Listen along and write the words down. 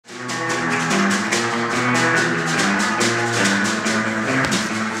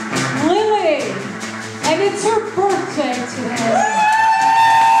It's her birthday today.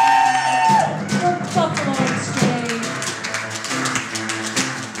 From Buffalo Exchange.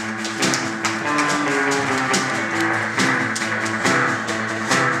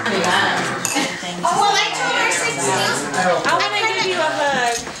 Well, I told her 16. I want to give you a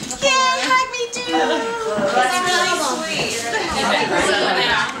hug. Yeah, hug me too. That's really sweet.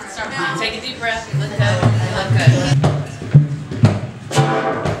 Take a deep breath. You look good. You look good.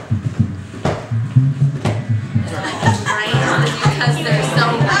 Because they're so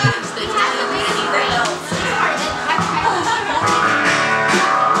huge, they can't do anything else.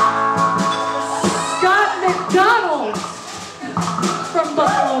 Scott McDonald from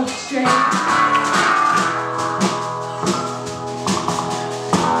Buffalo Exchange.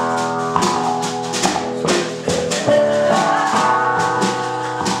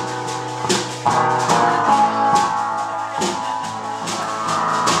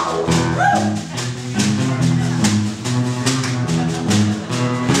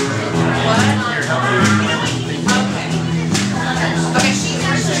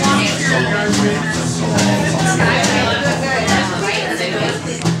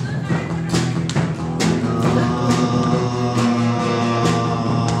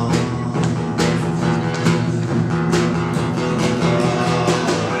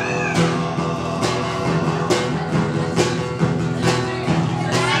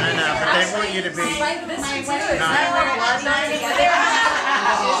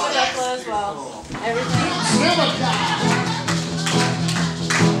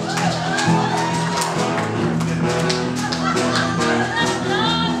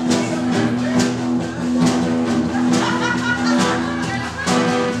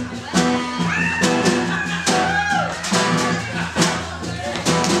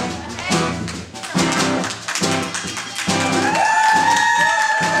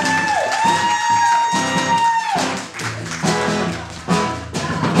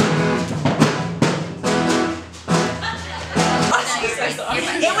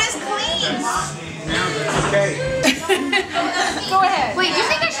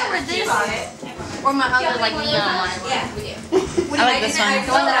 Or my other like neon one. Yeah, we do. I like this one.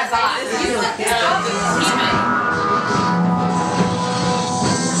 The one that I bought.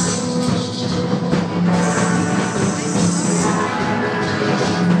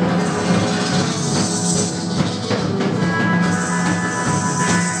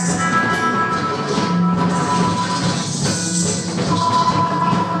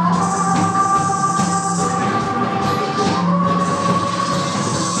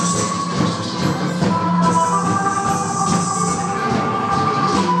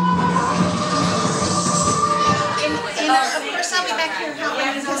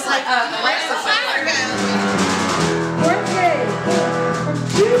 Where's the fire go? Birthday from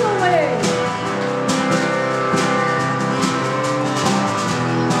Jubilee.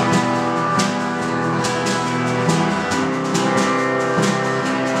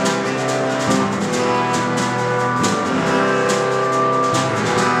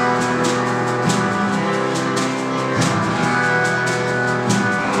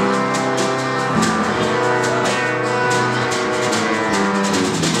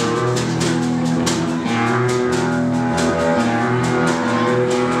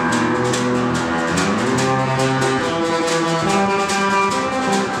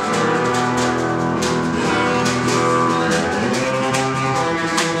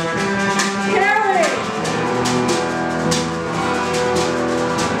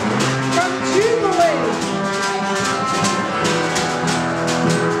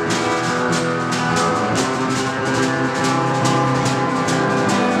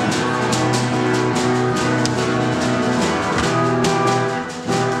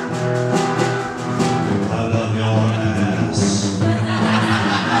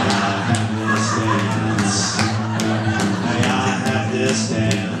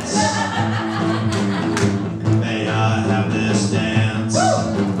 Dance.